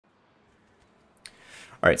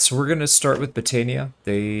Alright, so we're going to start with Botania.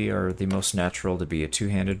 They are the most natural to be a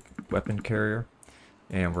two-handed weapon carrier.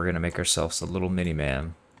 And we're going to make ourselves a little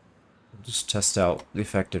mini-man. Just test out the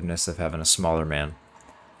effectiveness of having a smaller man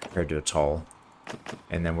compared to a tall.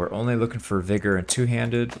 And then we're only looking for vigor and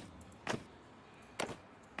two-handed.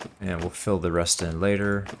 And we'll fill the rest in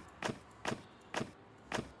later.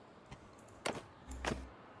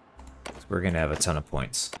 We're going to have a ton of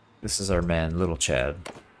points. This is our man, Little Chad.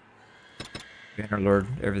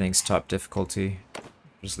 Bannerlord, everything's top difficulty.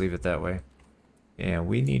 Just leave it that way. And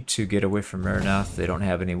we need to get away from Renown. They don't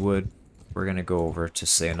have any wood. We're going to go over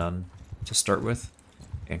to Renown to start with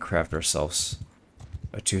and craft ourselves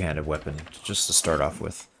a two-handed weapon just to start off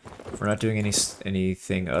with. We're not doing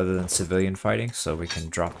anything other than civilian fighting, so we can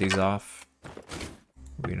drop these off.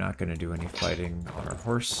 We're not going to do any fighting on our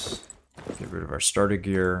horse. Get rid of our starter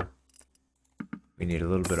gear. We need a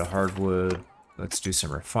little bit of hardwood. Let's do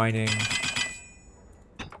some refining.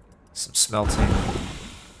 Some smelting.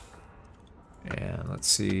 And let's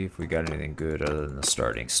see if we got anything good other than the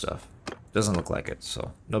starting stuff. Doesn't look like it,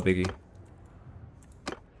 so no biggie.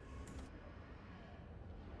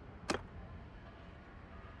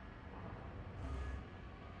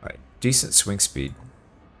 Alright, decent swing speed.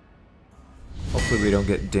 Hopefully we don't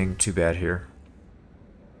get dinged too bad here.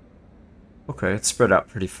 Okay, it's spread out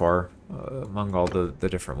pretty far among all the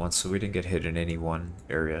different ones, so we didn't get hit in any one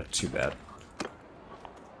area too bad.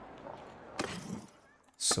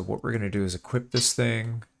 So what we're going to do is equip this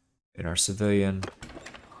thing in our civilian,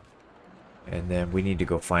 and then we need to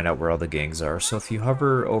go find out where all the gangs are. So if you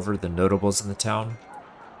hover over the notables in the town,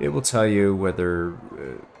 it will tell you whether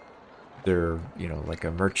they're, you know, like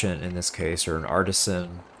a merchant in this case, or an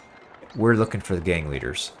artisan. We're looking for the gang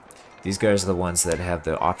leaders. These guys are the ones that have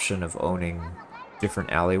the option of owning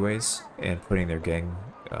different alleyways and putting their gang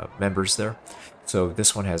members there. So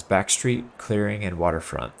this one has Backstreet, Clearing, and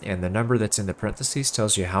Waterfront. And the number that's in the parentheses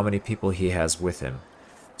tells you how many people he has with him.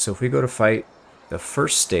 So if we go to fight, the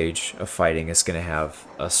first stage of fighting is going to have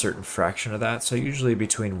a certain fraction of that. So usually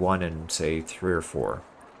between 1 and, say, 3 or 4.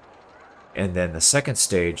 And then the second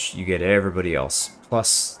stage, you get everybody else,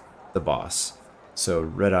 plus the boss. So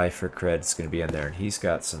Red Eye for Cred is going to be in there, and he's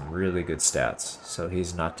got some really good stats. So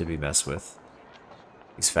he's not to be messed with.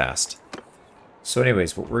 He's fast. So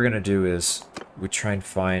anyways, what we're going to do is we try and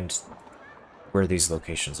find where these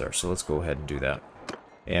locations are. So let's go ahead and do that.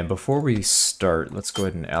 And before we start, let's go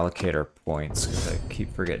ahead and allocate our points, because I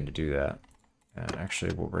keep forgetting to do that. And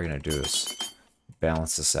actually what we're going to do is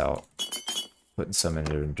balance this out, putting some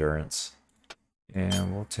into endurance.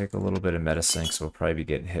 And we'll take a little bit of medicine, because we'll probably be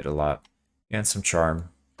getting hit a lot. And some charm.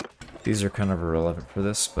 These are kind of irrelevant for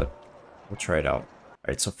this, but we'll try it out.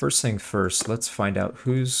 Alright, so first thing first, let's find out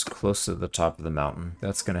who's close to the top of the mountain.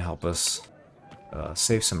 That's going to help us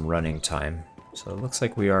save some running time. So it looks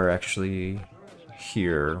like we are actually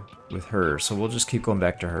here with her, so we'll just keep going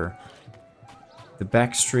back to her. The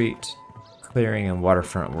Backstreet, Clearing, and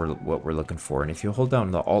Waterfront were what we're looking for, and if you hold down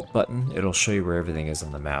the Alt button, it'll show you where everything is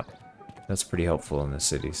on the map. That's pretty helpful in the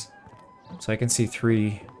cities. So I can see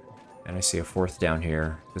 3, and I see a 4th down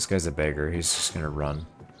here. This guy's a beggar, he's just going to run.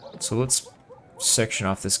 So let's section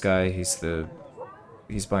off this guy. He's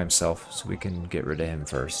by himself, so we can get rid of him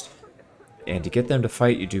first. And to get them to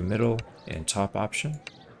fight, you do middle and top option.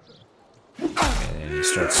 And then you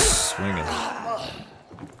start swinging.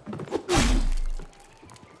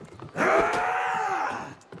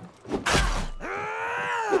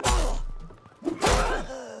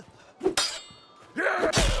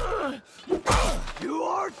 You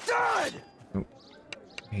are dead! Oh,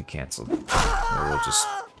 he canceled. Or we'll just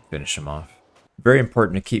finish him off. Very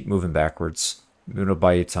important to keep moving backwards. It'll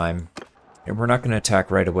buy you time. And we're not going to attack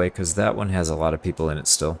right away, because that one has a lot of people in it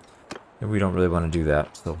still. And we don't really want to do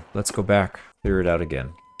that. So let's go back, clear it out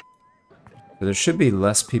again. So there should be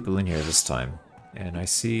less people in here this time. And I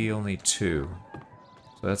see only 2.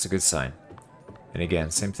 So that's a good sign. And again,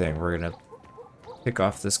 same thing. We're going to pick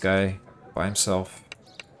off this guy by himself.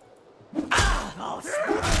 And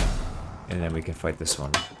then we can fight this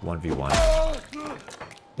one 1v1.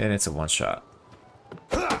 And it's a one-shot.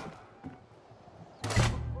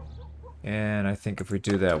 And I think if we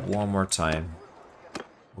do that one more time,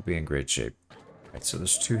 we'll be in great shape. Alright, so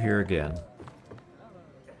there's 2 here again.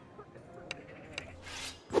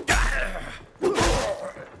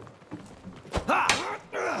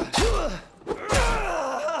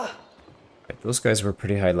 Right, those guys were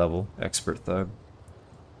pretty high level, expert thug.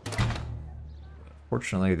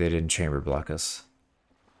 Fortunately, they didn't chamber block us.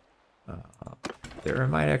 There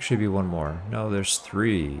might actually be one more. No, there's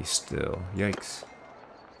 3 still. Yikes.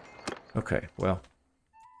 Okay, well.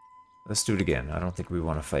 Let's do it again. I don't think we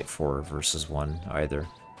want to fight 4 versus 1 either.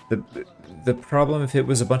 The problem, if it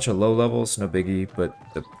was a bunch of low levels, no biggie, but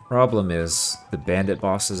the problem is the bandit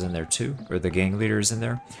boss is in there too, or the gang leader is in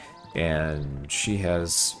there, and she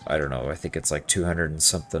has, I don't know, I think it's like 200 and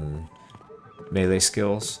something melee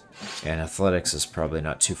skills, and athletics is probably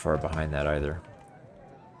not too far behind that either.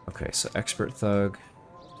 Okay, so expert thug,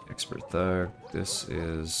 this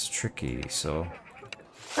is tricky, so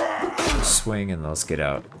swing and let's get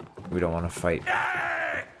out. We don't want to fight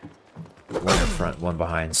one in front, one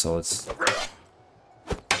behind, so let's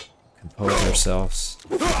compose ourselves.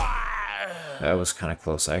 That was kind of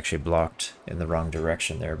close. I actually blocked in the wrong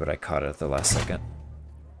direction there, but I caught it at the last second.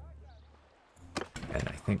 And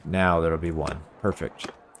I think now there'll be 1. Perfect.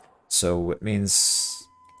 So what means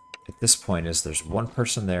at this point is there's 1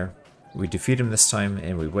 person there. We defeat him this time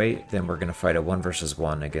and we wait, then we're going to fight a 1 versus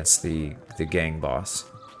 1 against the gang boss.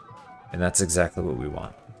 And that's exactly what we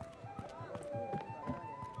want.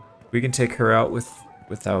 We can take her out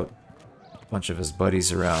without a bunch of his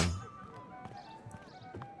buddies around.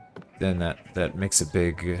 Then that makes a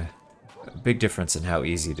big difference in how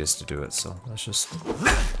easy it is to do it. So let's just.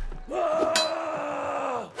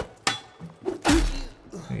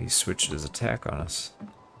 He switched his attack on us.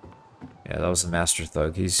 Yeah, that was a master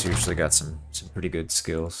thug. He's usually got some pretty good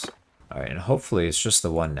skills. All right, and hopefully it's just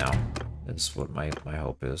the 1 now. Is what my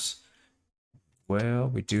hope is. Well,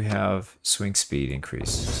 we do have swing speed increase,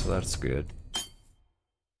 so that's good.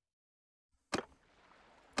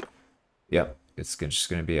 Yep, it's just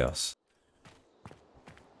going to be us.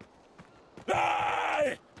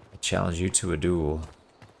 I challenge you to a duel.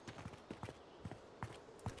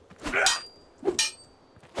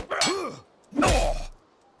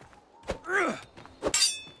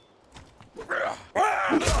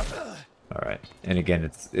 Alright, and again,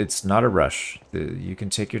 it's not a rush. You can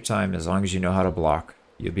take your time as long as you know how to block.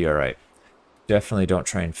 You'll be alright. Definitely don't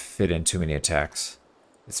try and fit in too many attacks.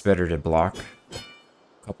 It's better to block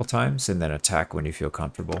a couple times and then attack when you feel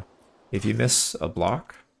comfortable. If you miss a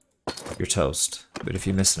block, you're toast. But if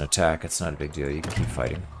you miss an attack, it's not a big deal. You can keep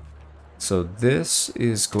fighting. So this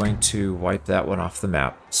is going to wipe that one off the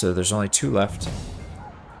map. So there's only 2 left.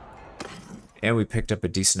 And we picked up a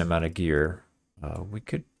decent amount of gear. We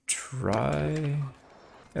could try...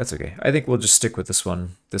 That's okay. I think we'll just stick with this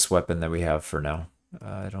one, this weapon that we have for now.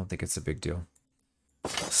 I don't think it's a big deal.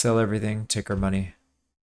 Sell everything, take our money.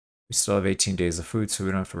 We still have 18 days of food, so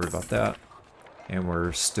we don't have to worry about that. And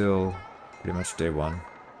we're still pretty much day 1.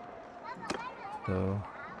 So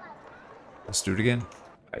let's do it again.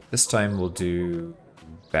 Alright, this time we'll do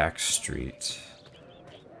back street.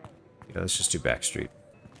 Yeah, let's just do back street.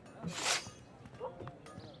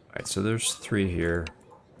 Alright, so there's 3 here.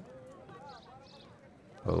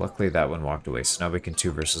 Well, luckily that one walked away, so now we can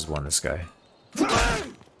 2 versus 1 this guy.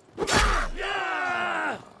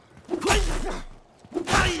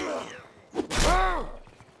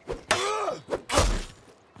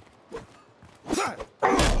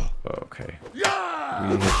 Okay. We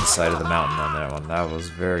hit the side of the mountain on that one. That was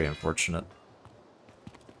very unfortunate.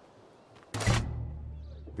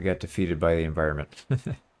 We got defeated by the environment.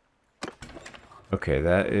 Okay,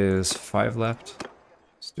 that is 5 left.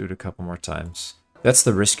 Let's do it a couple more times. That's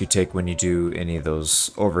the risk you take when you do any of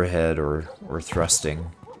those overhead or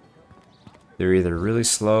thrusting. They're either really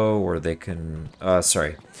slow or they can...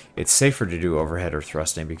 sorry. It's safer to do overhead or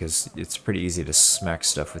thrusting because it's pretty easy to smack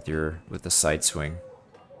stuff with the side swing.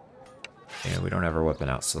 And we don't have our weapon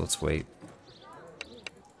out, so let's wait.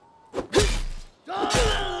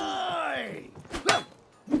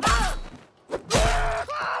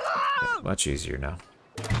 Much easier now.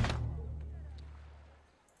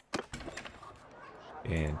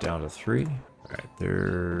 And down to 3.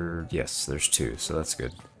 Alright, yes, there's 2, so that's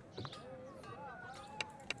good.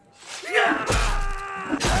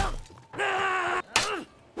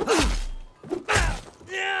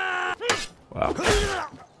 Wow.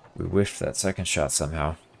 We whiffed that second shot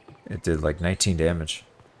somehow. It did like 19 damage.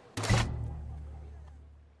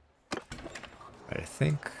 I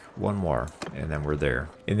think 1 more, and then we're there.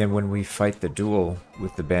 And then when we fight the duel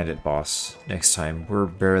with the bandit boss next time, we're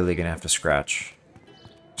barely gonna have to scratch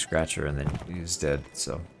her, and then he's dead.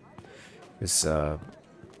 So, because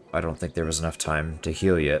I don't think there was enough time to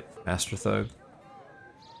heal yet. Master Thug.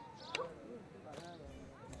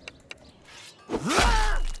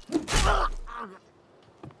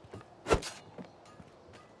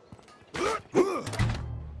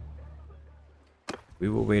 We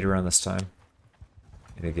will wait around this time.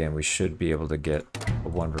 And again, we should be able to get a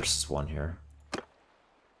 1 versus 1 here.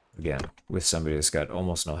 Again, with somebody that's got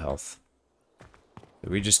almost no health.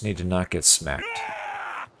 We just need to not get smacked.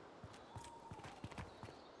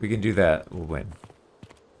 we can do that, we'll win.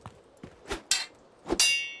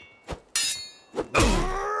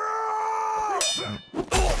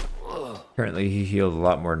 Apparently he healed a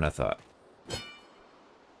lot more than I thought.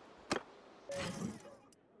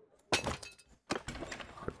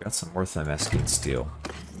 We've got some more Thymescene steel.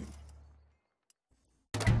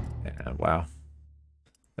 And wow.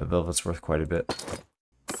 The velvet's worth quite a bit.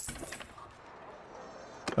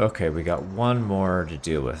 Okay, we got one more to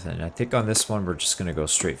deal with, and I think on this one we're just gonna go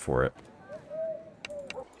straight for it.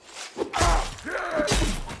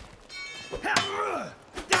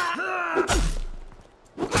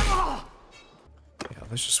 Yeah,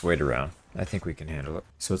 let's just wait around. I think we can handle it.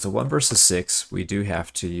 So it's a 1 versus 6. We do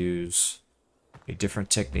have to use a different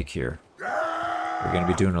technique here. We're gonna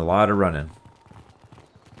be doing a lot of running.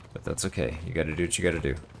 But that's okay. You gotta do what you gotta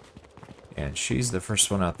do. And she's the first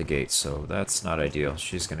one out the gate, so that's not ideal.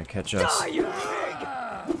 She's gonna catch us. Die, you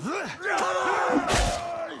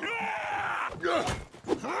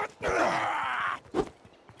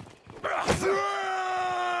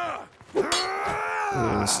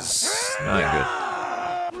Ooh, this is not good.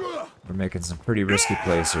 We're making some pretty risky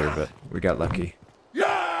plays here, but we got lucky. So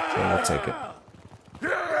we'll take it.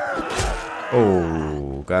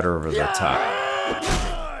 Oh, got her over the top.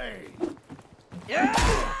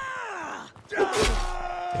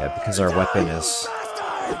 Yeah, because our weapon is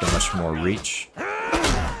with much more reach,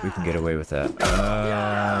 we can get away with that.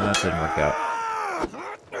 That didn't work out.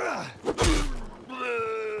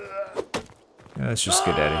 Let's just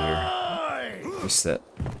get out of here. Reset.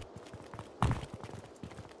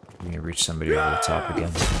 We can reach somebody over the top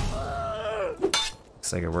again.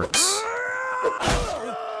 Looks like it works.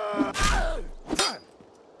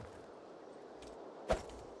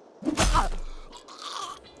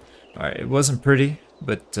 Alright, it wasn't pretty,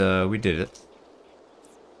 but we did it.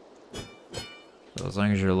 So as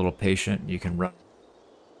long as you're a little patient, you can run.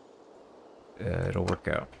 It'll work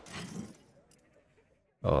out.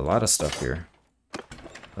 Oh, a lot of stuff here.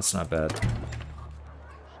 That's not bad.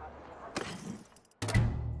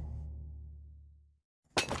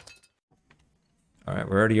 Alright,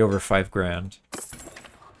 we're already over 5 grand.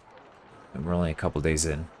 And we're only a couple days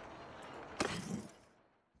in.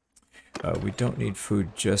 We don't need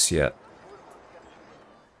food just yet.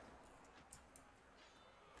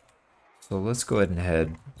 So let's go ahead and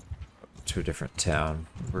head to a different town.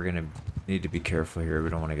 We're gonna need to be careful here. We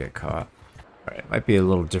don't want to get caught. Alright, might be a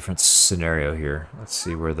little different scenario here. Let's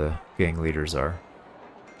see where the gang leaders are.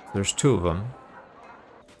 There's 2 of them.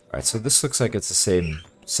 Alright, so this looks like it's the same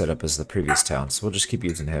setup as the previous town, so we'll just keep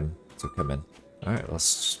using him to come in. Alright,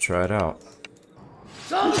 let's try it out.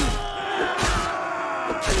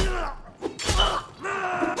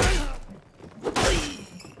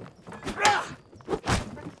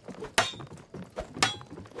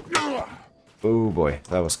 Oh boy,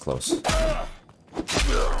 that was close.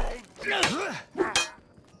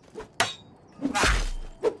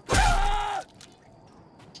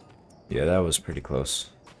 Yeah, that was pretty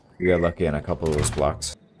close. We got lucky on a couple of those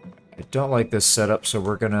blocks. I don't like this setup, so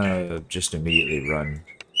we're gonna just immediately run.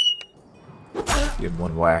 Give him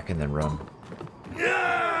one whack and then run.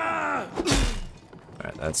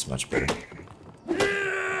 Alright, that's much better.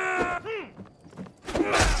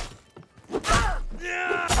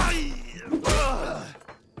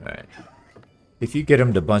 Alright. If you get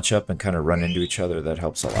them to bunch up and kind of run into each other, that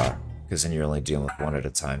helps a lot. Because then you're only dealing with one at a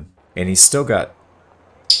time. And he's still got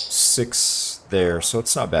 6 there, so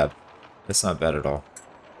it's not bad. It's not bad at all.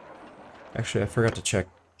 Actually, I forgot to check.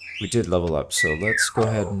 We did level up, so let's go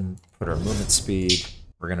ahead and put our movement speed.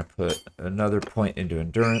 We're going to put another point into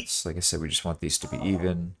endurance. Like I said, we just want these to be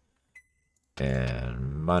even.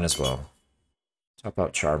 And mine as well. Top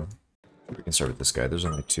out charm. We can start with this guy. There's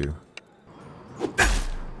only 2.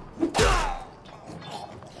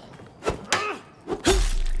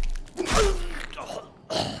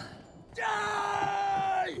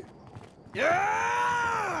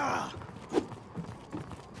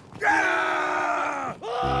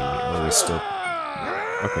 Still.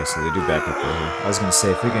 Okay, so they do back up over here. I was gonna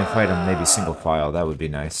say, if we can fight them maybe single file, that would be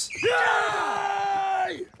nice.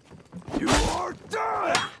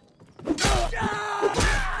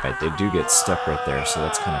 Alright, they do get stuck right there, so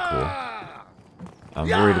that's kind of cool. I'm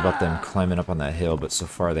worried about them climbing up on that hill, but so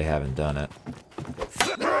far they haven't done it.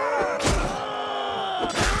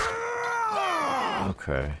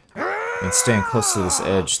 Okay. And staying close to this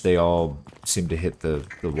edge, they all seem to hit the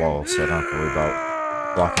wall, so I don't have to worry about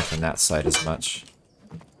blocking from that side as much.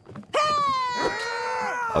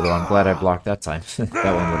 Although I'm glad I blocked that time.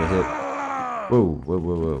 That one would have hit. Whoa, whoa,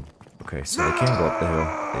 whoa, whoa. Okay, so they can go up the hill.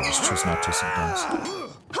 They just choose not to sometimes.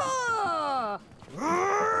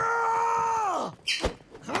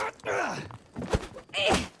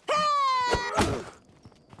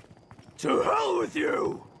 To hell with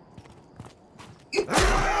you!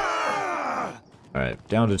 Alright,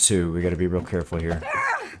 down to 2. We gotta be real careful here.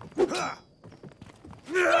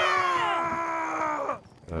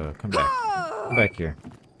 Come back. Come back here.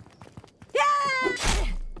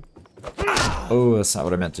 Oh, that's not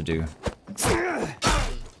what I meant to do.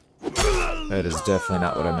 That is definitely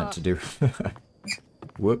not what I meant to do.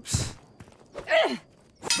 Whoops.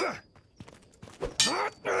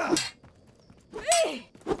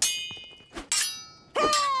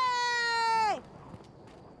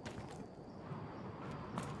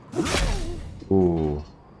 Ooh,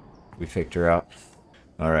 we faked her out.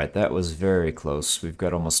 Alright, that was very close. We've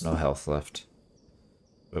got almost no health left.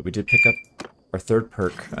 But we did pick up our 3rd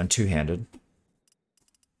perk on two-handed.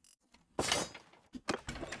 Let's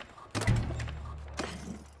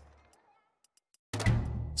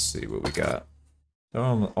see what we got.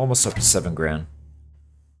 Almost up to 7 grand.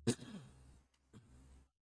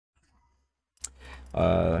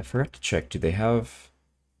 I forgot to check. Do they have...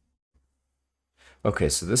 Okay,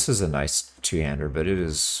 so this is a nice two-hander, but it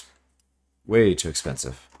is way too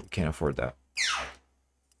expensive. We can't afford that.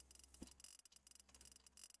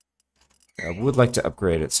 I would like to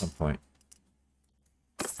upgrade at some point.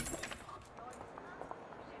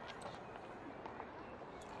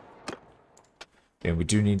 And we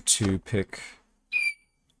do need to pick...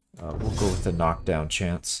 we'll go with the knockdown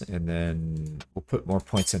chance, and then we'll put more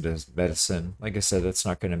points into medicine. Like I said, that's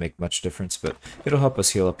not going to make much difference, but it'll help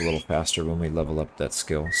us heal up a little faster when we level up that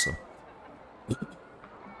skill, so...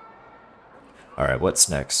 Alright, what's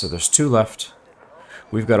next? So there's 2 left.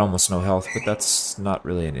 We've got almost no health, but that's not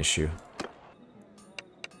really an issue.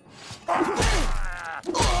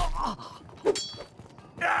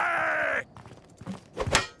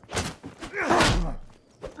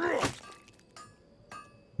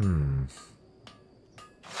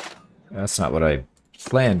 That's not what I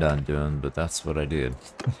planned on doing, but that's what I did.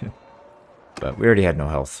 But we already had no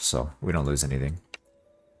health, so we don't lose anything.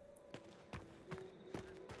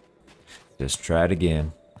 Just try it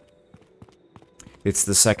again. It's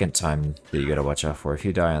the 2nd time that you gotta watch out for. If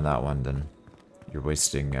you die on that one, then you're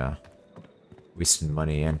wasting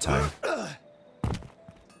money and time.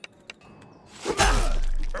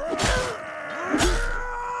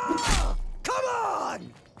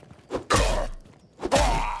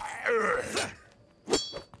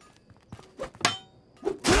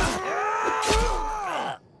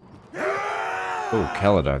 Oh,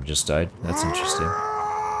 Caladog just died. That's interesting.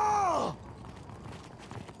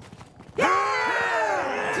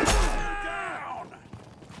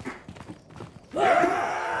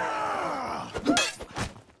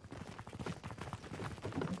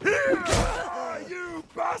 You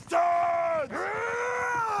bastards!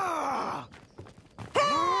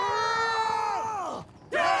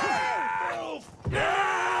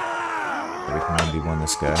 We can 1v1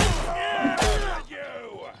 this guy.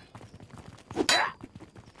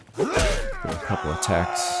 A couple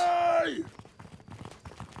attacks.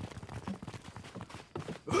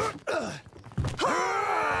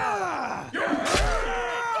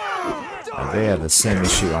 They have the same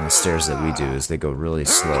issue on the stairs that we do, is they go really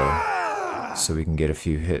slow. So we can get a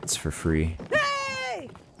few hits for free.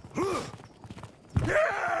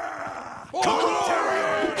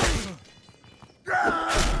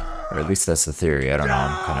 Or at least that's the theory, I don't know,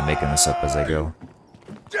 I'm kind of making this up as I go.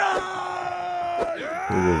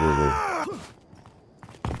 Whoa, whoa, whoa, whoa.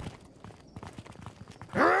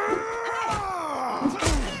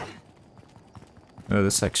 Oh,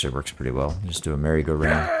 this actually works pretty well. Just do a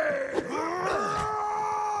merry-go-round.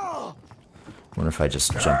 Wonder if I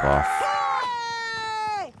just jump off.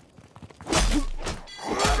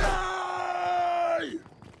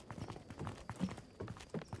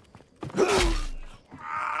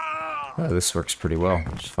 Oh, this works pretty well.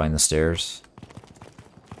 Just find the stairs.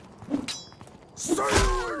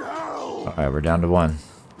 Alright, we're down to 1.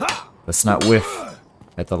 Let's not whiff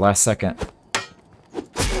at the last second.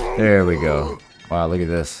 There we go. Wow, look at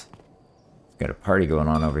this. Got a party going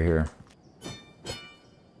on over here.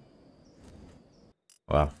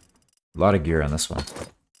 Wow. A lot of gear on this one.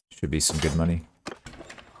 Should be some good money.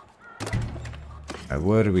 Alright,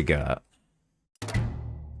 what do we got?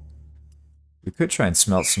 We could try and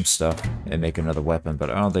smelt some stuff and make another weapon, but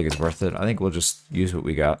I don't think it's worth it. I think we'll just use what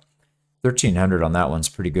we got. 1,300 on that one's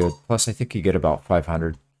pretty good. Plus, I think you get about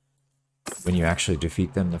 500 when you actually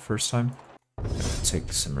defeat them the first time.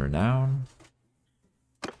 Take some Renown.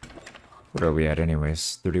 What are we at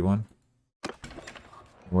anyways? 31?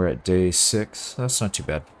 We're at day 6. That's not too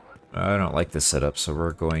bad. I don't like this setup, so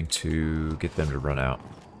we're going to get them to run out.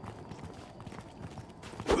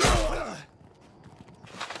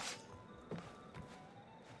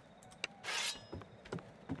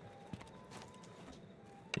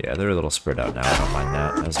 Yeah, they're a little spread out now. I don't mind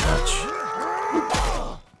that as much.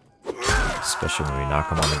 Especially when we knock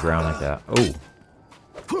them on the ground like that. Oh!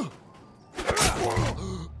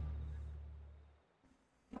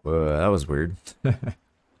 Whoa, that was weird.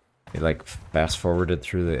 It like fast forwarded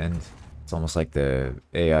through the end. It's almost like the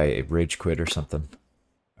AI rage quit or something.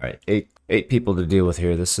 Alright, eight people to deal with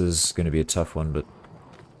here. This is going to be a tough one, but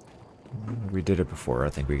we did it before. I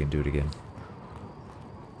think we can do it again.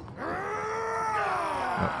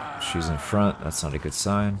 Oh, she's in front. That's not a good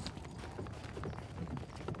sign.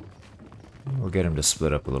 We'll get him to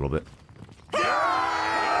split up a little bit.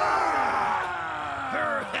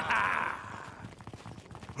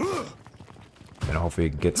 And hopefully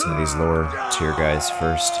we can get some of these lower tier guys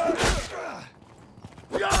first.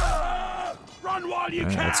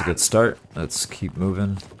 Alright, that's a good start. Let's keep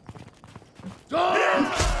moving.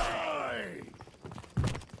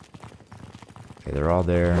 Okay, they're all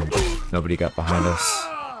there. Nobody got behind us.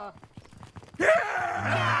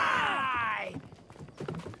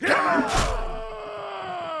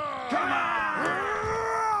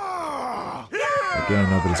 Again,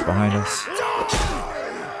 nobody's behind us.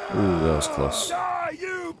 Ooh, that was close.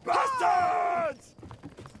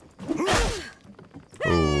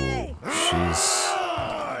 Ooh, she's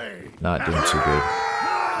not doing too good.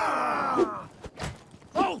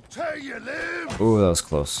 Ooh, that was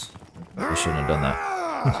close. We shouldn't have done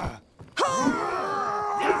that.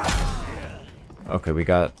 Okay, we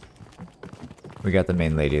got the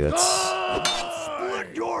main lady. That's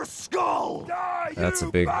a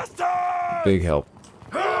big help.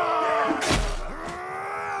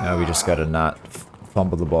 Now we just gotta not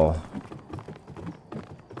fumble the ball.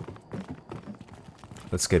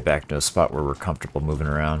 Let's get back to a spot where we're comfortable moving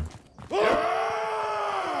around.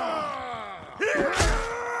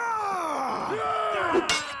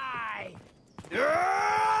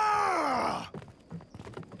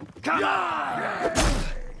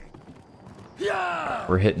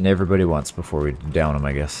 We're hitting everybody once before we down them,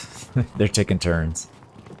 I guess. They're taking turns.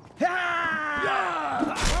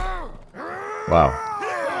 Wow.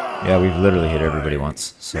 Yeah, we've literally hit everybody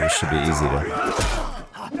once, so this should be easy to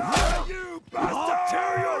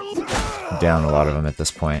down a lot of them at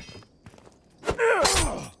this point.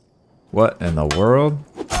 What in the world?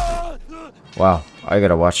 Wow, I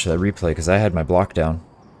gotta watch that replay because I had my block down.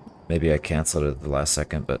 Maybe I canceled it at the last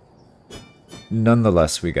second, but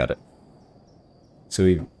nonetheless, we got it. So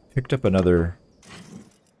we picked up another,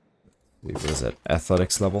 what is it,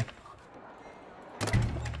 athletics level?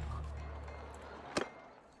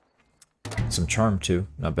 Some charm too,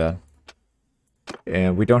 not bad.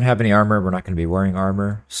 And we don't have any armor, we're not going to be wearing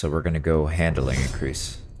armor, so we're going to go handling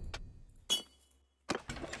increase.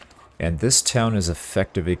 And this town is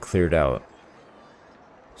effectively cleared out.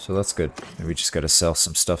 So that's good. And we just got to sell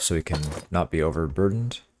some stuff so we can not be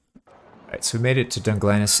overburdened. Alright, so we made it to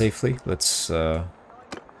Dunglana safely. Let's go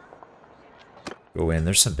in.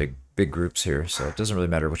 There's some big groups here, so it doesn't really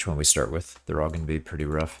matter which one we start with. They're all going to be pretty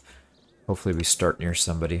rough. Hopefully we start near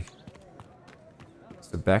somebody.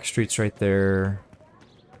 The back street's right there.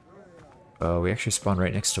 We actually spawn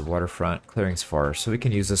right next to waterfront. Clearing's far, so we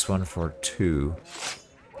can use this one for two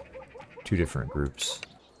different groups.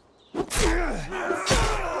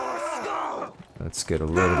 Let's get a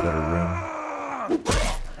little bit of room.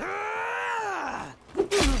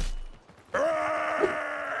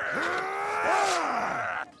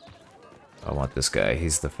 I want this guy.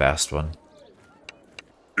 He's the fast one.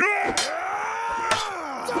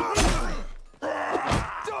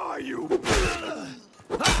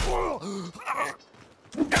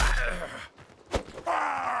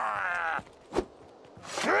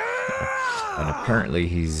 And apparently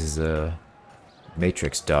he's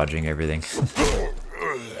matrix dodging everything.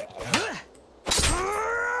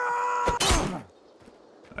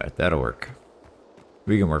 Alright, that'll work.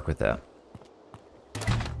 We can work with that.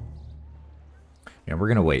 And we're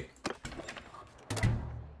gonna wait.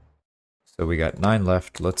 So we got 9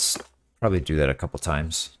 left. Let's probably do that a couple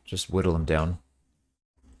times. Just whittle them down.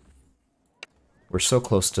 We're so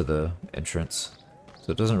close to the entrance,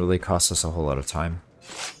 so it doesn't really cost us a whole lot of time.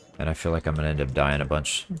 And I feel like I'm gonna end up dying a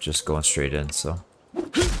bunch just going straight in, so.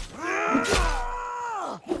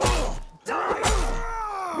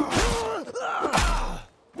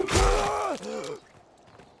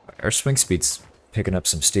 Our swing speed's picking up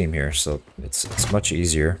some steam here, so it's much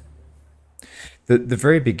easier. The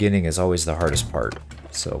very beginning is always the hardest part.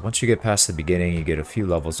 So once you get past the beginning, you get a few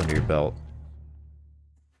levels under your belt.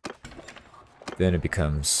 Then it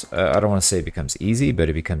becomes, I don't want to say it becomes easy, but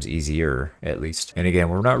it becomes easier, at least. And again,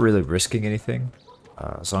 we're not really risking anything.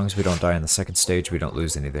 As long as we don't die in the second stage, we don't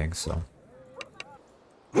lose anything, so.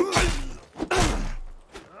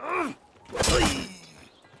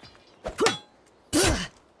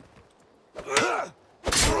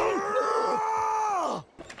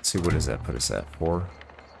 what does that put us at? 4?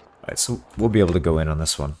 Alright, so we'll be able to go in on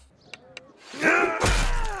this one.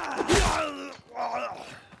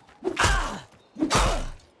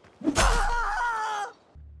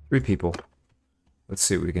 3 people. Let's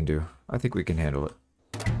see what we can do. I think we can handle it.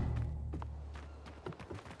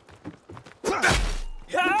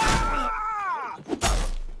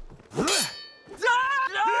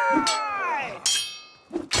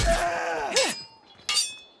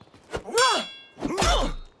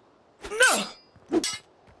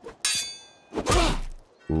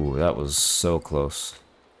 Ooh, that was so close.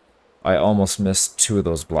 I almost missed 2 of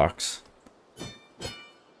those blocks.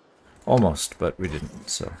 Almost, but we didn't,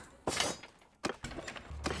 so.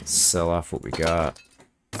 Let's sell off what we got.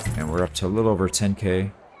 And we're up to a little over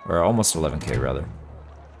 10k, or almost 11k rather.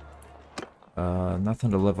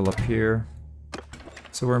 Nothing to level up here.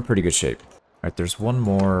 So we're in pretty good shape. Alright, there's one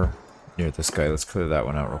more near this guy. Let's clear that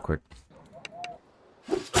one out real quick.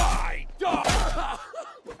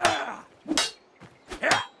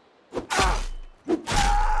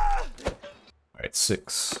 Alright,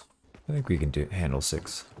 6. I think we can handle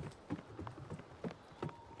 6.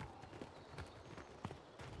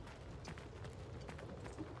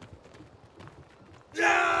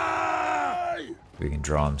 We can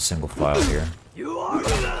draw him single file here. You are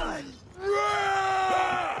done.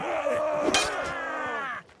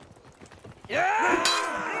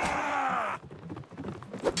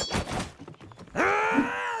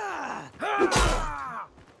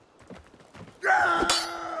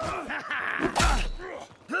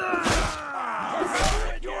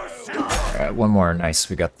 Alright, one more. Nice.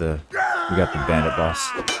 We got the bandit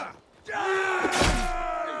boss.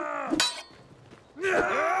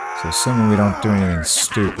 So assuming we don't do anything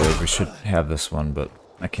stupid, we should have this one, but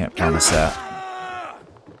I can't promise that.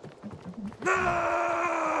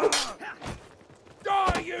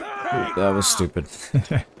 Ooh, that was stupid.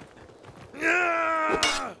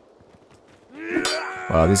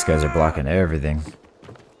 Wow, these guys are blocking everything.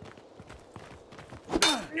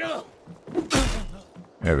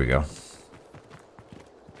 There we go.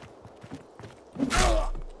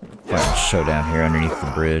 Got a showdown here underneath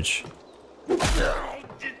the bridge.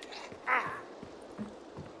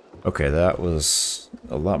 Okay, that was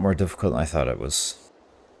a lot more difficult than I thought it was.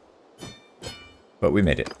 But we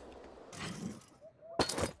made it.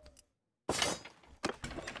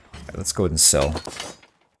 Right, let's go ahead and sell.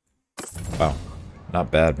 Wow,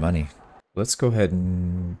 not bad money. Let's go ahead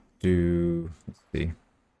and do... Let's see.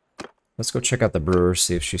 Let's go check out the brewer,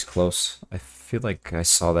 see if she's close. I feel like I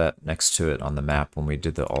saw that next to it on the map when we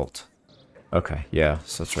did the alt. Okay, yeah,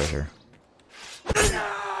 so it's right here.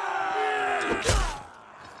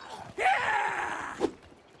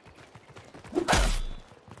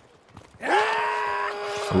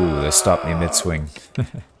 Ooh, they stopped me mid-swing.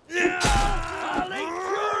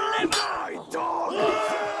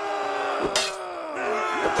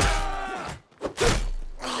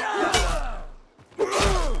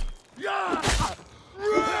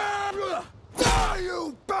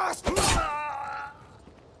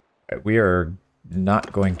 We are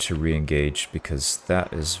not going to re-engage because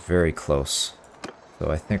that is very close. So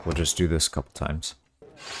I think we'll just do this a couple times.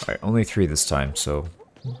 Alright, only 3 this time, so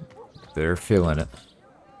they're feeling it.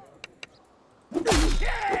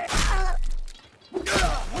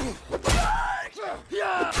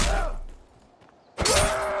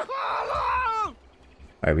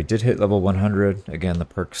 Alright, we did hit level 100. Again, the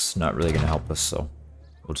perk's not really going to help us, so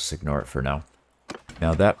we'll just ignore it for now.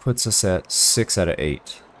 Now that puts us at 6 out of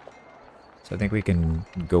 8. So I think we can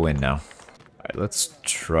go in now. Alright, let's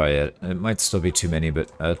try it. It might still be too many,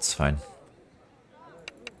 but that's fine.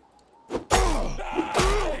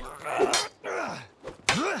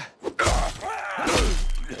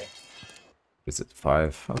 Is it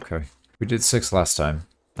 5? Okay. We did 6 last time.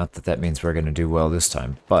 Not that that means we're going to do well this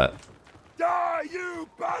time, but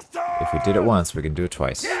if we did it once, we can do it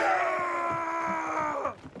twice.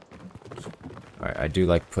 Alright, I do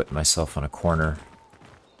like putting myself on a corner.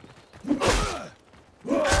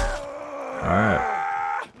 Alright.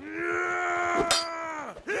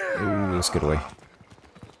 Ooh, let's get away.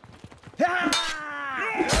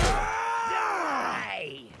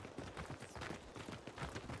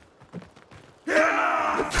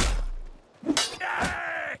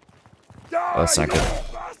 Oh, that's not good.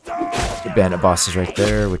 The bandit boss is right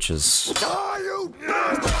there, which is...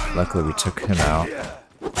 Luckily we took him out.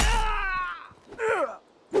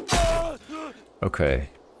 Okay.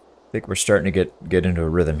 I think we're starting to get into a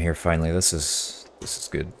rhythm here finally. This is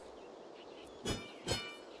good.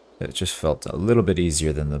 It just felt a little bit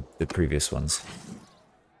easier than the previous ones.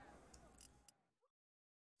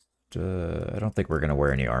 I don't think we're going to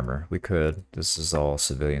wear any armor. We could. This is all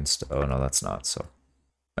civilian stuff. Oh, no, that's not. So,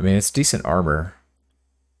 I mean, it's decent armor,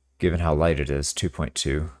 given how light it is,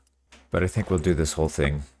 2.2. But I think we'll do this whole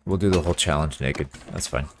thing. We'll do the whole challenge naked. That's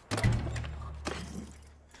fine.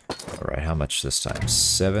 Alright, how much this time?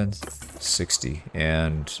 760.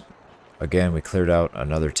 And again, we cleared out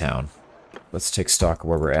another town. Let's take stock of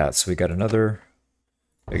where we're at. So we got another...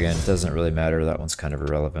 Again, it doesn't really matter. That one's kind of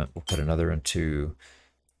irrelevant. We'll put another into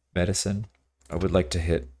medicine. I would like to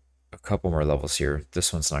hit a couple more levels here.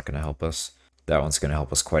 This one's not going to help us. That one's going to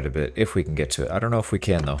help us quite a bit if we can get to it. I don't know if we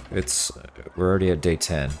can though. We're already at day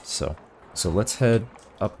 10, so let's head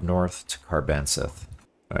up north to Carbanseth.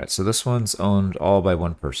 All right, so this one's owned all by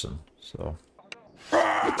one person. So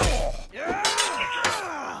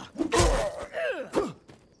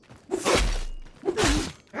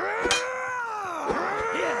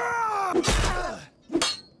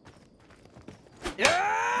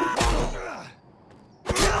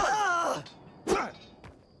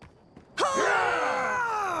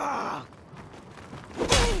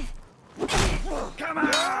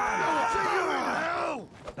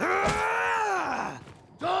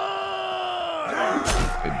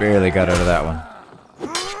barely got out of that one.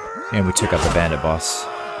 And we took out the bandit boss.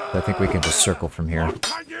 I think we can just circle from here.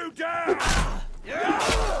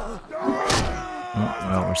 Oh,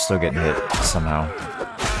 no, we're still getting hit somehow.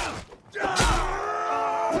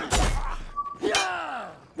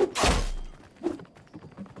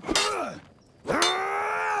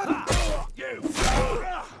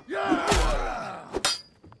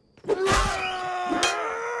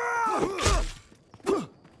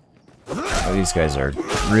 Oh, these guys are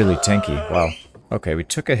really tanky. Wow. Okay, we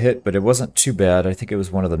took a hit, but it wasn't too bad. I think it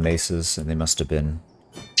was one of the maces, and they must have been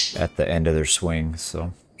at the end of their swing,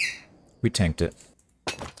 so we tanked it.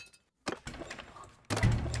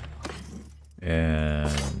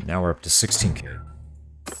 And now we're up to 16k.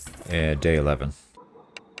 And day 11.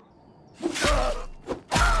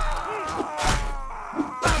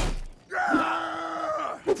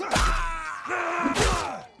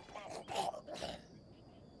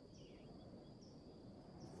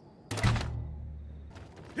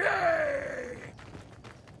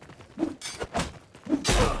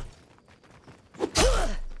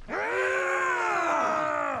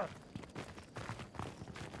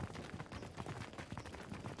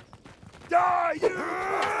 Die, you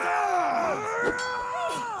bastard!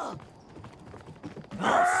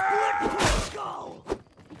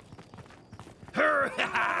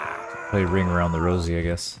 Play Ring Around the Rosie, I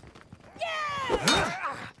guess.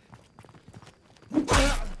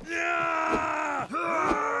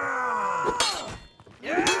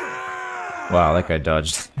 Wow, that guy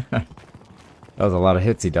dodged. That was a lot of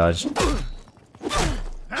hits he dodged.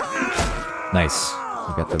 Nice.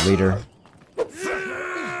 We got the leader.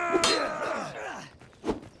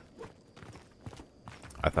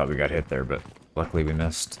 I thought we got hit there, but luckily we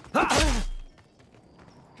missed.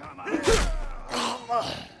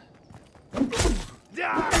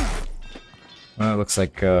 Well, it looks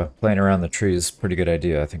like playing around the tree is a pretty good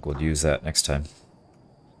idea. I think we'll use that next time.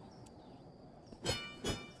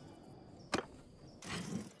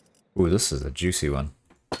 Ooh, this is a juicy one.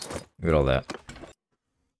 Look at all that.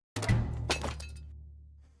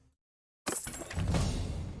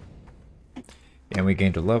 And we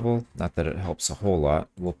gained a level. Not that it helps a whole lot.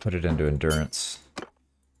 We'll put it into endurance.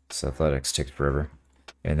 So athletics takes forever.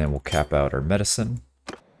 And then we'll cap out our medicine.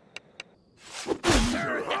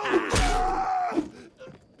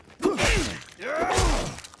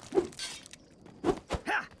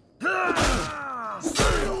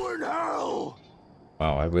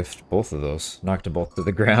 Wow, I whiffed both of those. Knocked them both to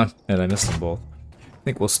the ground, and I missed them both. I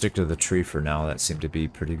think we'll stick to the tree for now. That seemed to be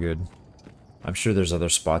pretty good. I'm sure there's other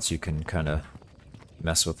spots you can kind of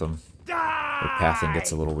mess with them. The pathing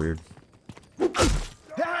gets a little weird.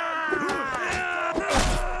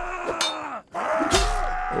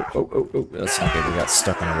 Oh, that's not good. We got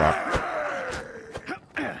stuck on a rock.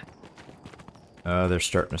 They're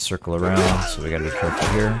starting to circle around, so we gotta be careful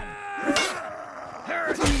here.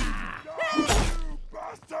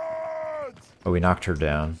 Oh, we knocked her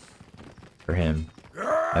down. Or him.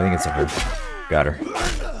 I think it's a her. Got her.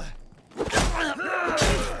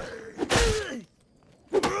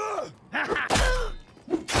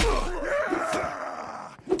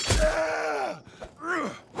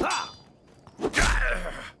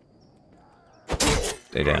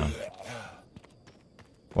 Stay down.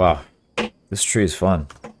 Wow. This tree is fun.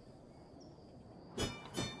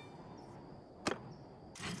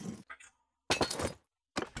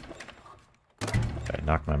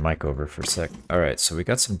 Knock my mic over for a sec. Alright, so we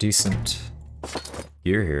got some decent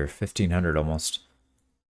gear here. 1500 almost.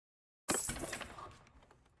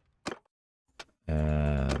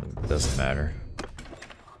 doesn't matter.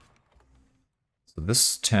 So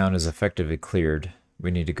this town is effectively cleared.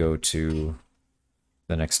 We need to go to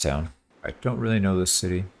the next town. I don't really know this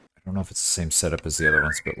city. I don't know if it's the same setup as the other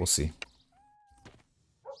ones, but we'll see.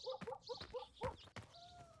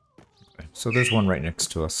 Okay, so there's one right next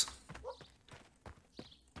to us.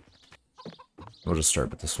 We'll just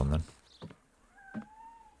start with this one then.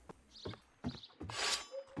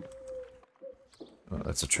 Oh,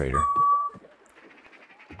 that's a trader.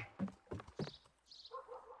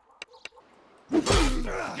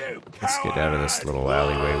 Let's get out of this little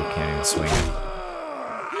alleyway. We can't even swing it.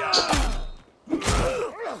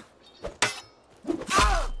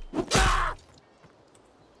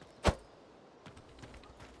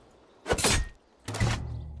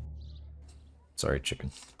 Sorry,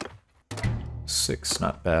 chicken. 6,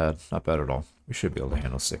 not bad. Not bad at all. We should be able to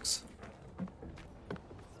handle 6.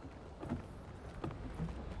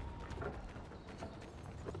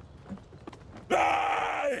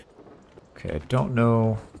 Okay, I don't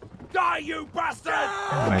know. Die, you bastard!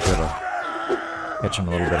 I might be able to catch him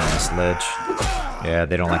a little bit on this ledge. Yeah,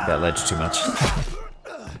 they don't like that ledge too much.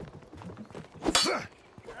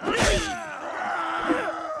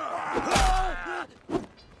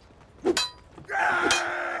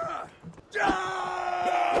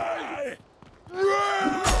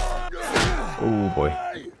 Oh boy.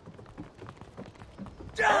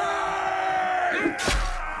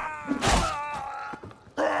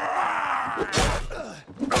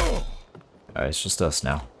 Alright, it's just us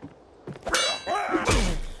now.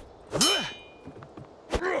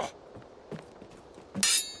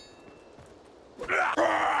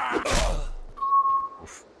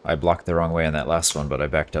 Oof. I blocked the wrong way on that last one, but I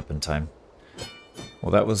backed up in time.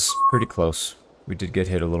 Well, that was pretty close. We did get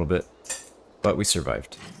hit a little bit, but we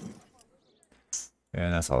survived.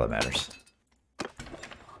 And that's all that matters.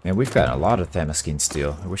 Man, we've gotten a lot of Thamaskene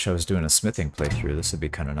steel. I wish I was doing a smithing playthrough. This would be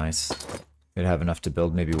kind of nice. We'd have enough to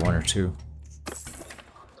build maybe 1 or 2.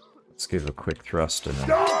 Let's give a quick thrust and then...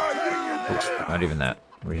 Oh, not even that.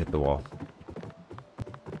 We hit the wall.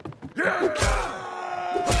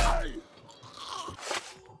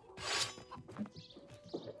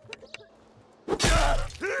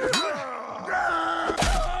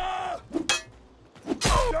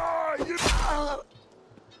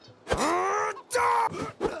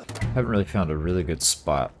 Haven't really found a really good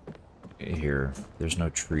spot here. There's no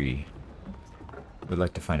tree. We'd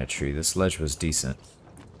like to find a tree. This ledge was decent.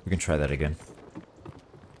 We can try that again.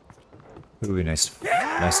 It would be nice to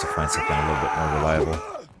find something a little bit more reliable.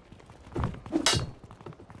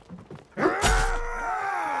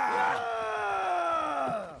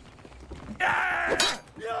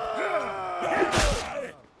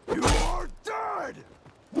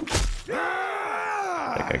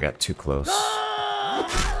 I think I got too close.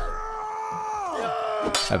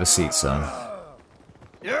 Have a seat, son.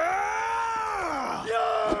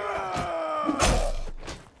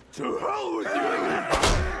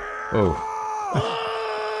 Oh.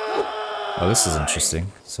 Oh, this is interesting.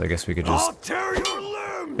 So I guess we could just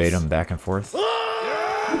bait them back and forth.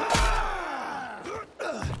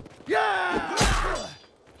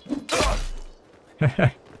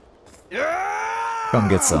 Come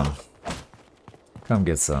get some. Come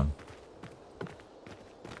get some.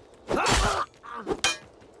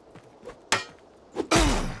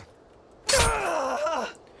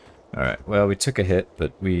 Alright, well, we took a hit,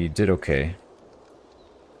 but we did okay.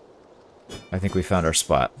 I think we found our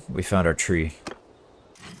spot. We found our tree.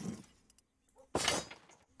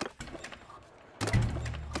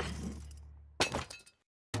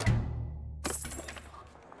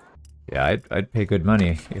 Yeah, I'd pay good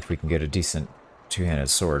money if we can get a decent two-handed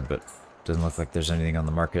sword, but doesn't look like there's anything on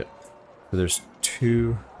the market. So there's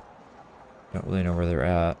 2. Don't really know where they're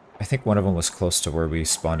at. I think one of them was close to where we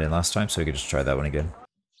spawned in last time, so we could just try that one again.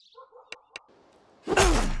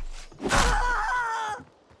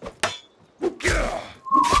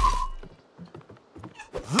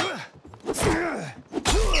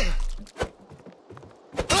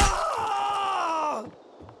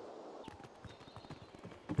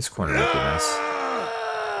 This corner would be nice.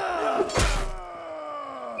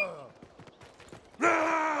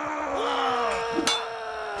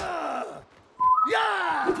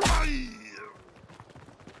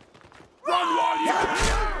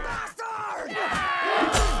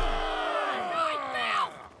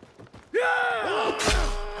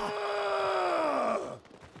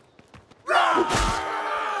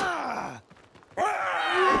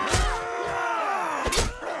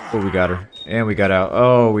 Oh, we got her. And we got out.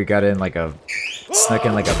 Oh, we got in like a... snuck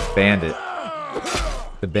in like a bandit.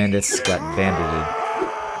 The bandits got bandited.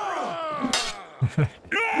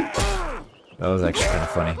 That was actually kind of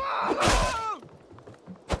funny.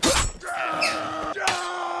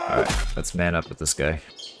 Alright, let's man up with this guy.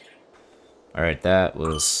 Alright, that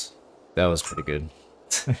was pretty good.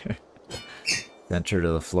 Sent her to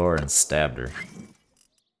the floor and stabbed her.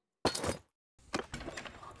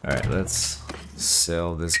 Alright, let's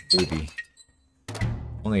sell this booty.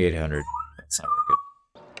 Only 800. That's not very good.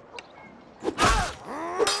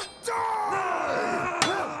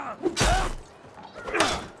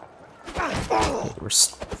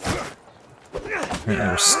 Apparently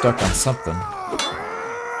we're stuck on something. I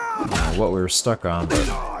don't know what we were stuck on, but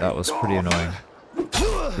that was pretty annoying.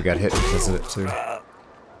 We got hit because of it too.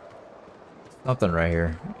 Something right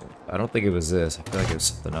here. I don't think it was this. I feel like it was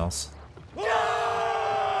something else.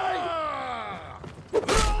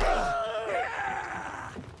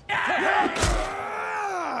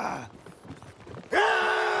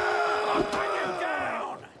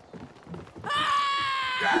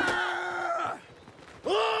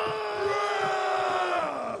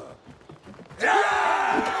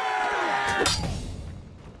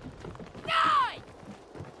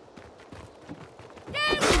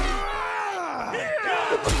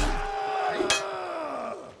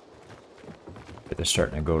 They're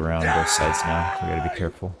starting to go around both sides now. We gotta be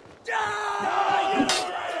careful.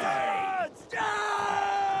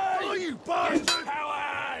 Oh, you bastard!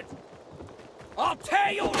 Coward! I'll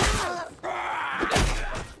tear you!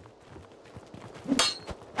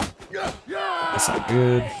 That's not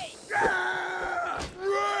good.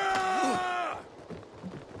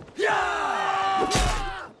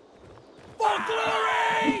 For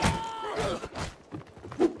glory!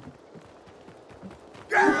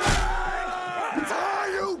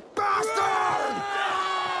 You bastard!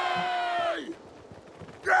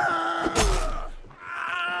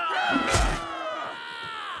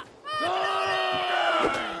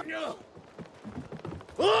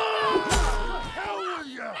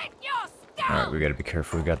 Alright, we gotta be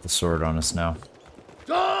careful. We got the sword on us now.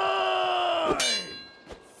 Die!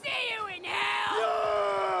 See you in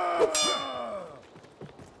hell!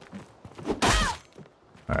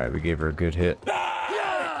 Alright, we gave her a good hit.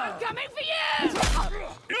 I'm coming for you!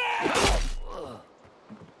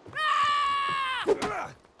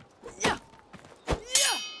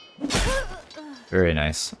 Very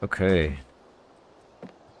nice. Okay.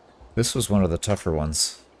 This was one of the tougher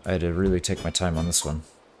ones. I had to really take my time on this one.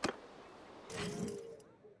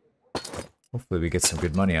 Hopefully we get some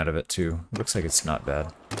good money out of it too. Looks like it's not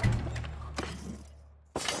bad.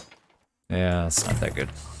 Yeah, it's not that good.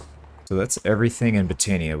 So that's everything in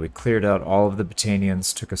Botania. We cleared out all of the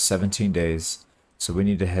Botanians, took us 17 days. So we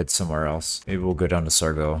need to head somewhere else. Maybe we'll go down to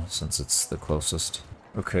Sargo, since it's the closest.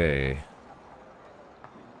 Okay.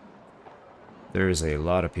 There's a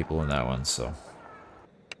lot of people in that one, so...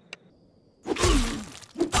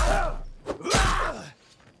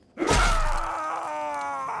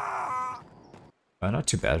 not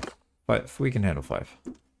too bad. But we can handle 5.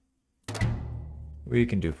 We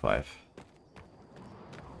can do 5.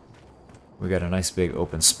 We got a nice big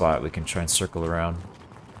open spot. We can try and circle around.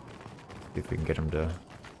 See if we can get him to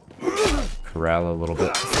corral a little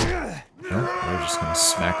bit. No, they're just gonna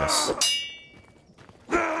smack us.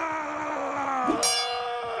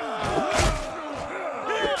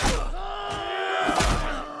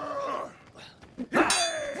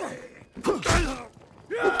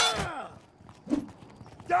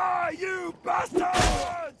 Die, you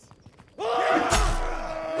bastards!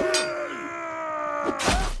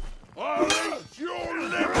 I'll eat your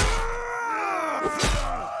liver!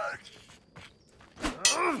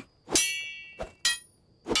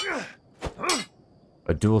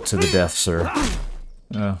 A duel to the death, sir.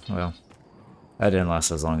 Oh, well. That didn't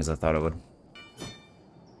last as long as I thought it would.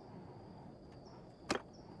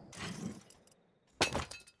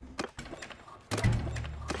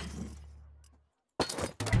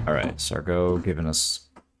 Alright, Sargo giving us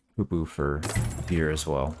poo-poo for gear as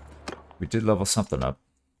well. We did level something up.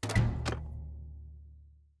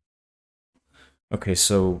 Okay,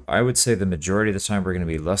 so I would say the majority of the time we're going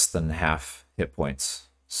to be less than half hit points.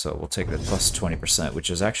 So we'll take the plus 20%, which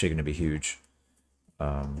is actually going to be huge.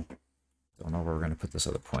 Don't know where we're going to put this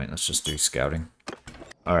other point. Let's just do scouting.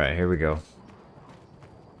 Alright, here we go.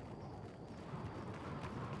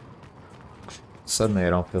 Suddenly I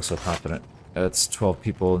don't feel so confident. That's 12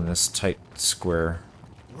 people in this tight square.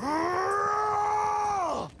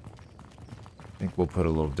 I think we'll put a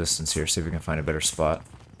little distance here, see if we can find a better spot.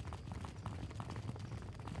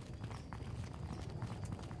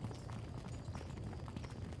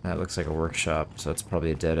 That looks like a workshop, so that's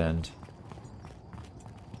probably a dead end.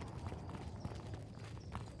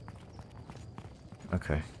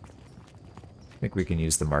 Okay. I think we can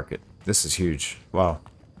use the market. This is huge. Wow.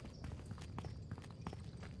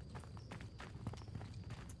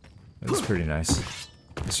 It's pretty nice.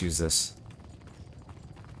 Let's use this.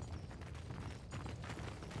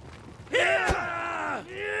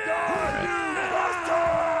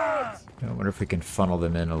 I wonder if we can funnel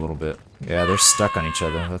them in a little bit. Yeah, they're stuck on each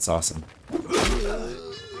other. That's awesome. Alright,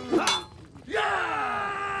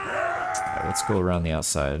 let's go around the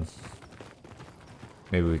outside.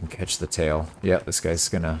 Maybe we can catch the tail. Yeah, this guy's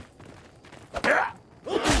gonna...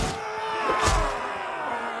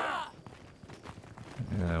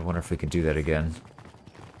 I wonder if we can do that again.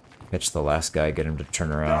 Catch the last guy, get him to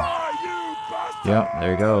turn around. Yep,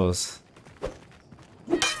 there he goes.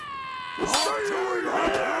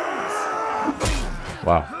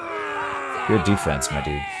 Wow. Good defense, my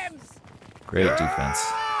dude. Great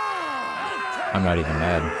defense. I'm not even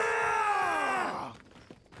mad.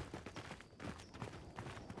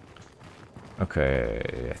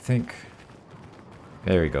 Okay, I think...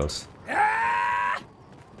 There he goes.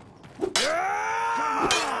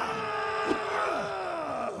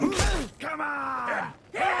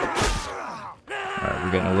 Alright,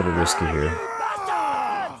 we're getting a little risky here.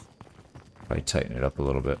 Probably tighten it up a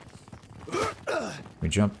little bit. We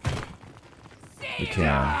jump. We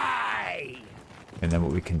can. And then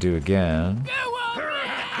what we can do again...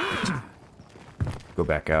 Go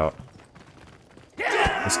back out.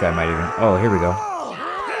 This guy might even... Oh, here we go.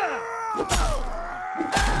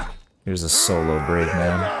 Here's a solo brave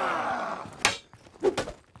man.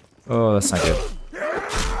 Oh, that's not good.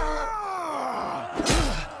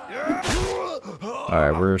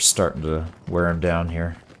 Alright, we're starting to wear him down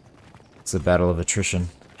here. It's a battle of attrition.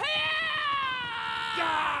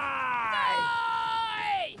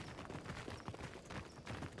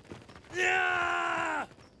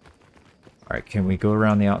 Alright, can we go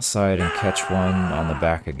around the outside and catch one on the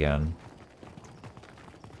back again?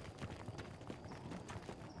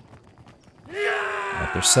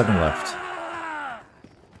 Alright, there's 7 left.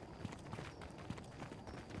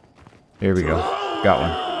 Here we go. Got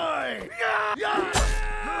one.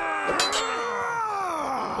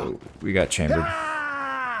 Oh, we got chambered.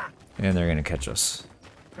 And they're gonna catch us.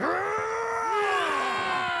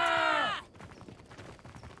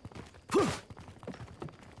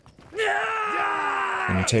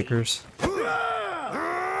 Any takers? Oh.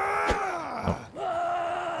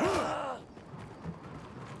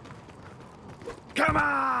 Come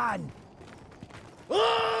on!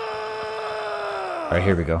 Alright,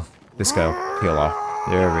 here we go. This guy will peel off.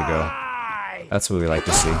 There we go. That's what we like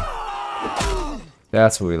to see.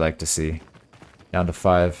 That's what we like to see. Down to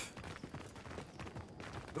 5.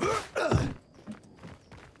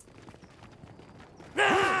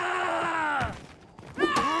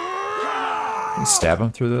 Can you stab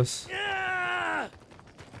him through this?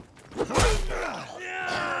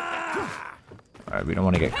 Alright, we don't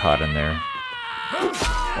want to get caught in there.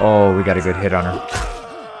 Oh, we got a good hit on her.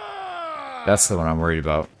 That's the one I'm worried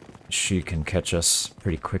about. She can catch us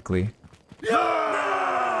pretty quickly.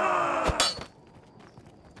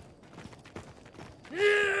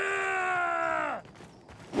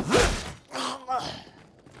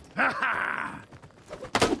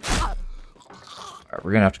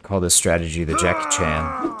 We're gonna have to call this strategy the Jackie Chan.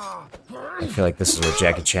 I feel like this is what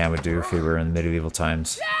Jackie Chan would do if he were in medieval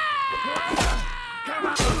times.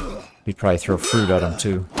 He'd probably throw fruit at him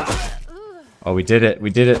too. Oh, we did it! We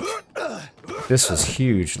did it! This was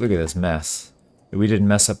huge. Look at this mess. We didn't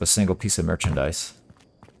mess up a single piece of merchandise.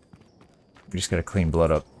 We just gotta clean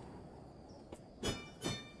blood up.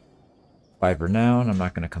 5 Renown. I'm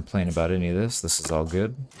not gonna complain about any of this. This is all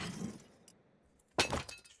good.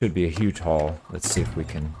 Should be a huge haul. Let's see if we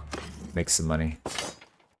can make some money.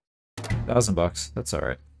 $1,000 That's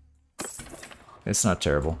alright. It's not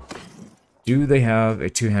terrible. Do they have a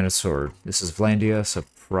two-handed sword? This is Vlandia, so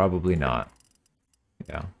probably not.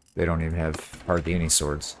 Yeah, they don't even have hardly any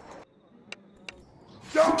swords.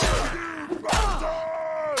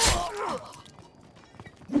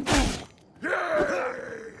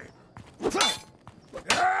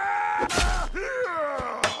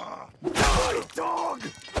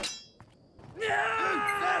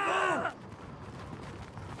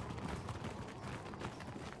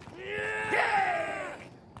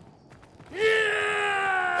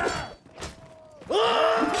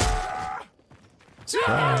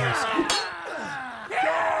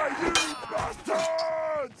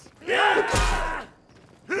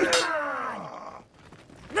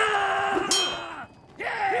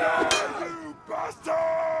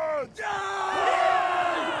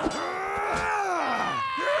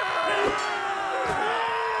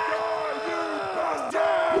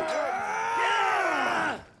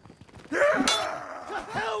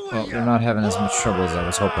 Well, they're not having as much trouble as I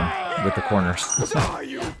was hoping with the corners.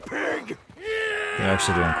 You pig! They're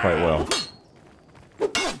actually doing quite well.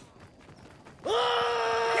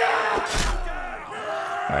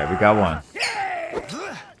 Alright, we got one.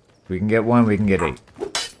 If we can get one, we can get 8.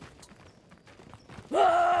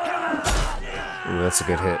 Ooh, that's a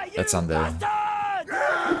good hit. That's on the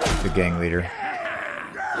gang leader.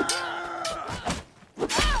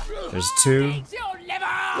 There's 2.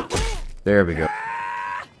 There we go.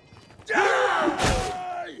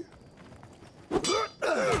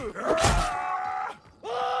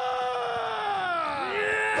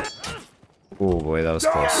 Oh boy, that was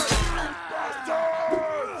close.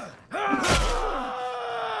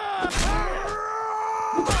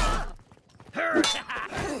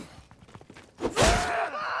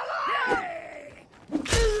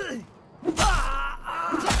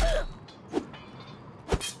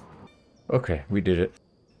 Okay, we did it.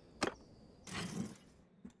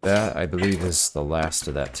 That, I believe, is the last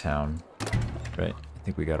of that town. Right? I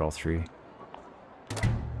think we got all 3.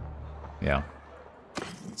 Yeah.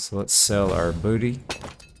 So let's sell our booty.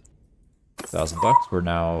 $1,000. We're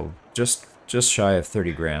now just shy of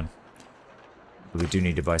 30 grand. We do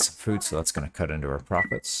need to buy some food, so that's going to cut into our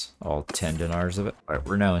profits. All 10 dinars of it. Alright,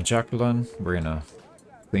 we're now in Jacqueline. We're going to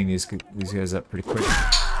clean these guys up pretty quick.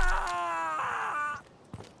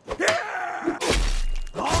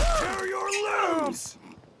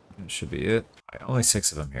 That should be it. Only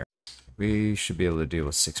 6 of them here. We should be able to deal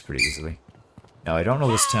with 6 pretty easily. Now, I don't know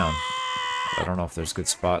this town. I don't know if there's good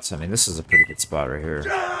spots. I mean, this is a pretty good spot right here.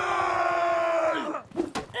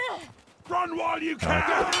 Run while you can.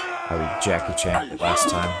 How we Jackie Chan last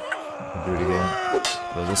time. We'll do it again.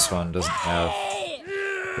 Though this one doesn't have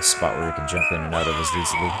a spot where we can jump in and out of as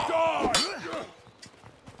easily.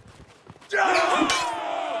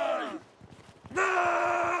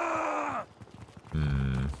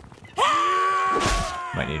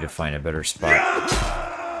 Might need to find a better spot.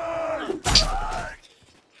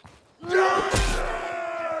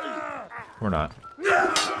 Or not.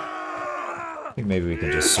 I think maybe we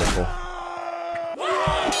can just circle.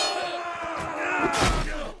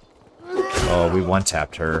 Oh, we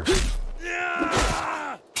one-tapped her.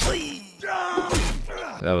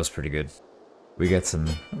 That was pretty good. We got a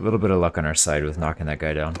little bit of luck on our side with knocking that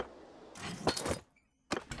guy down.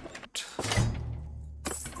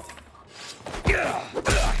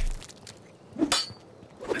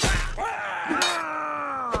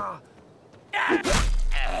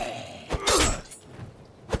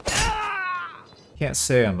 Can't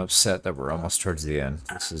say I'm upset that we're almost towards the end.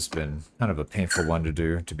 This has been kind of a painful one to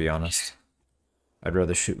do, to be honest. I'd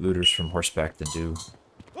rather shoot looters from horseback than do...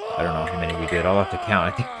 I don't know how many we did. I'll have to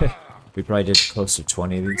count. I think we probably did close to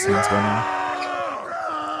 20 of these things by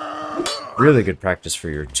now. Really good practice for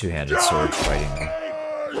your two-handed sword fighting.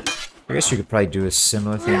 I guess you could probably do a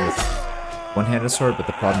similar thing with one-handed sword, but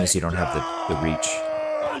the problem is you don't have the reach.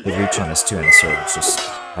 The reach on this two-handed sword is just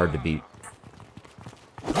hard to beat.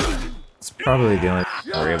 It's probably the only way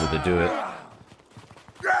we're able to do it.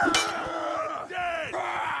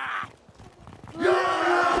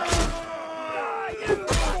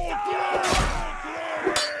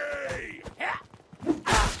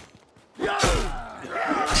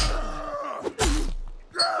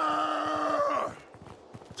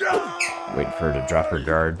 Waiting for her to drop her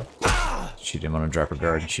guard. She didn't want to drop her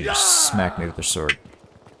guard, and she just smacked me with her sword.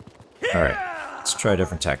 Alright, let's try a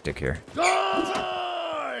different tactic here.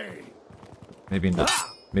 Maybe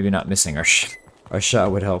not missing our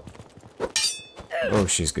shot would help. Oh,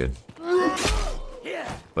 she's good.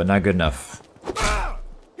 But not good enough.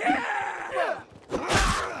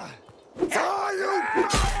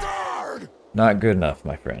 Not good enough,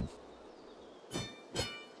 my friend.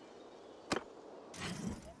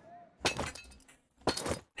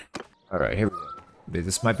 Alright, here we go.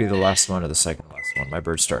 This might be the last one or the second last one. My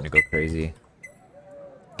bird's starting to go crazy.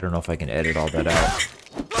 I don't know if I can edit all that out.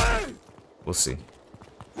 We'll see.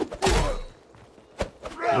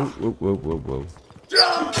 Whoa, whoa, whoa, whoa, whoa.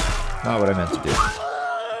 Not what I meant to do.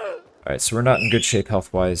 Alright, so we're not in good shape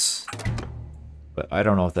health-wise. But I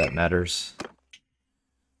don't know if that matters.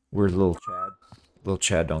 We're little Chad. Little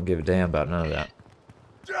Chad don't give a damn about none of that.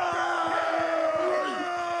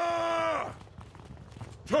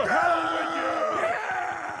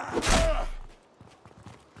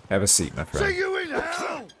 Have a seat, my friend. See you in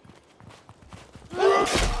hell!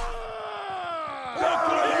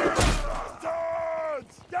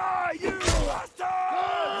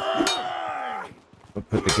 We'll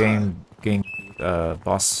put the game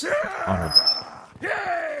boss on her.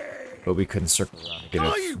 But we couldn't circle around to get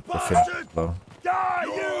the finish blow.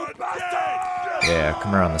 Yeah,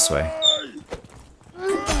 come around this way.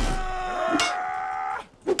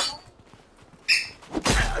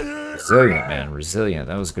 Resilient, man. Resilient.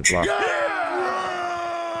 That was a good block.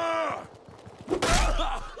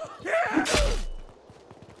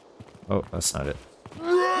 Oh, that's not it.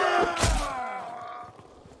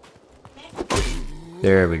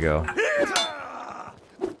 There we go.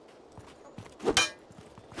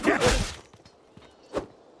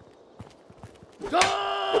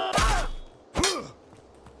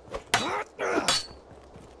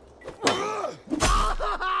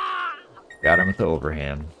 Got him with the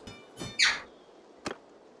overhand.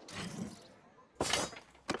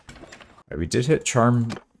 Alright, we did hit charm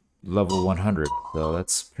level 100, so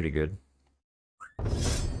that's pretty good.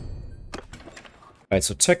 Alright,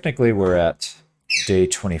 so technically we're at day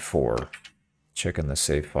 24. Checking the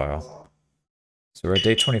save file. So we're at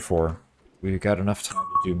day 24. We've got enough time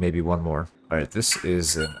to do maybe one more. Alright, this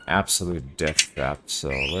is an absolute death trap, so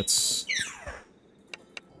let's...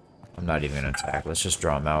 I'm not even going to attack. Let's just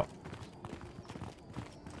draw him out.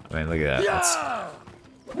 I mean, look at that.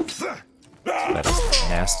 That's as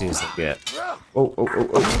nasty as they get. Oh, oh, oh,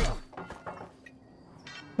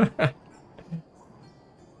 oh.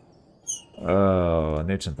 Oh,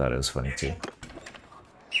 Newton thought it was funny too.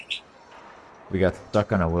 We got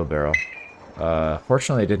stuck on a wheelbarrow.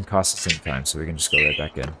 Fortunately, it didn't cost us any time, so we can just go right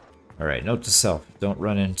back in. Alright, note to self. Don't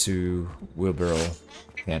run into wheelbarrow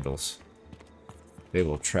handles. They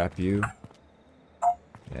will trap you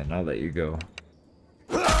and not let you go.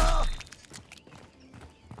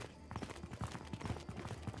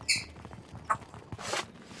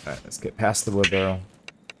 Alright, let's get past the wheelbarrow.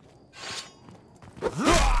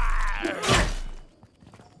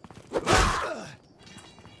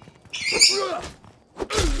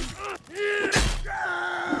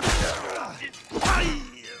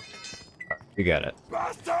 We got it.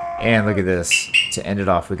 And look at this. To end it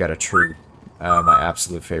off, we got a tree. My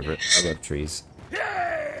absolute favorite. I love trees.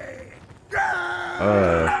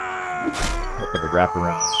 Wrap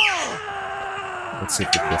around. Let's see if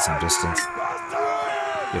we can get some distance.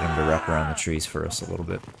 Get him to wrap around the trees for us a little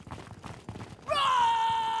bit.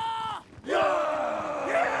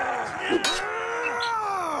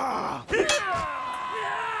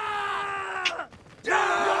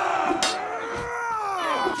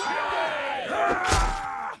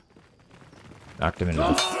 Knocked him into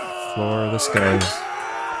the floor. This guy's...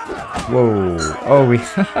 Whoa. Oh, we...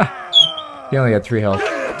 He only had 3 health.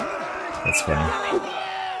 That's funny.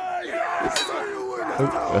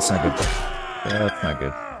 Oh, that's not good. That's not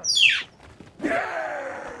good.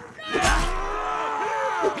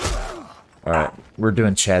 Alright, we're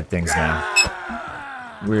doing Chad things now.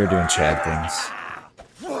 We're doing Chad things.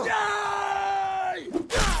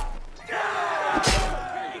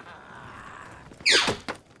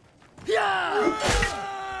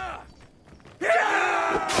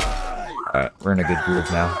 Alright, we're in a good groove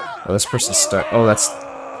now. Oh, this person's stuck. Oh, that's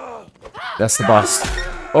the boss.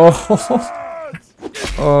 Oh,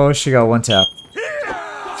 oh, she got one tap.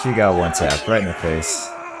 She got one tap right in the face.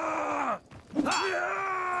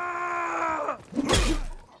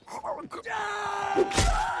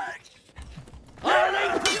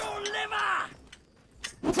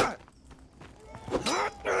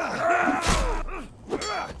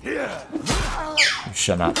 You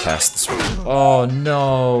shall not pass this way. Oh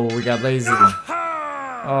no, we got lazy.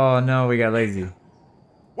 Oh no, we got lazy.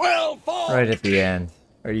 Right at the end.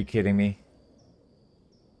 Are you kidding me?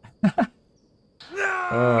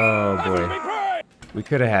 Oh boy. We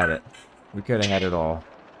could have had it. We could have had it all.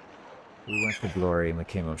 We went for glory and we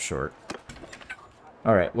came up short.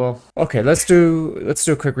 Alright, well, okay, let's do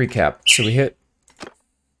a quick recap. So we hit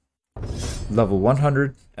level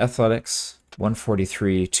 100 athletics,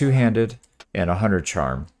 143 two-handed, and 100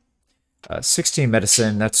 charm. 16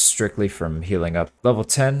 medicine, that's strictly from healing up. Level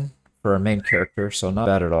 10 for our main character, so not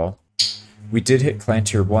bad at all. We did hit clan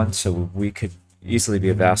tier 1, so we could easily be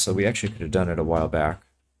a vassal. We actually could have done it a while back.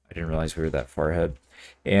 I didn't realize we were that far ahead.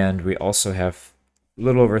 And we also have a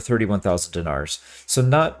little over 31,000 dinars. So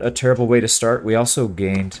not a terrible way to start. We also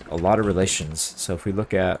gained a lot of relations. So if we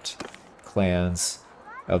look at clans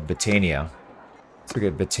of Battania, let's look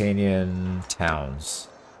at Battanian towns.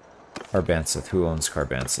 Carbanseth, who owns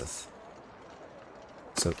Carbanseth?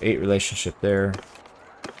 So 8 relationship there.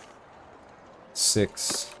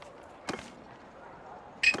 6,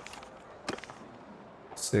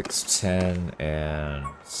 10, and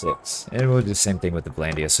 6. And we'll do the same thing with the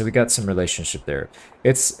Blandia. So we got some relationship there.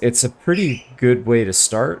 It's a pretty good way to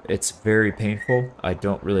start. It's very painful. I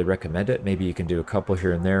don't really recommend it. Maybe you can do a couple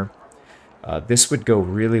here and there. This would go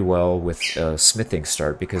really well with a smithing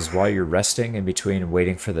start, because while you're resting in between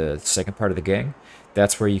waiting for the second part of the gang,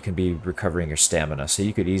 that's where you can be recovering your stamina. So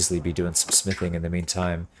you could easily be doing some smithing in the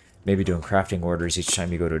meantime, maybe doing crafting orders each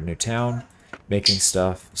time you go to a new town, making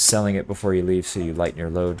stuff, selling it before you leave so you lighten your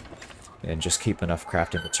load, and just keep enough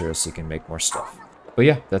crafting materials so you can make more stuff. But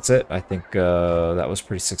yeah, that's it. I think that was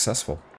pretty successful.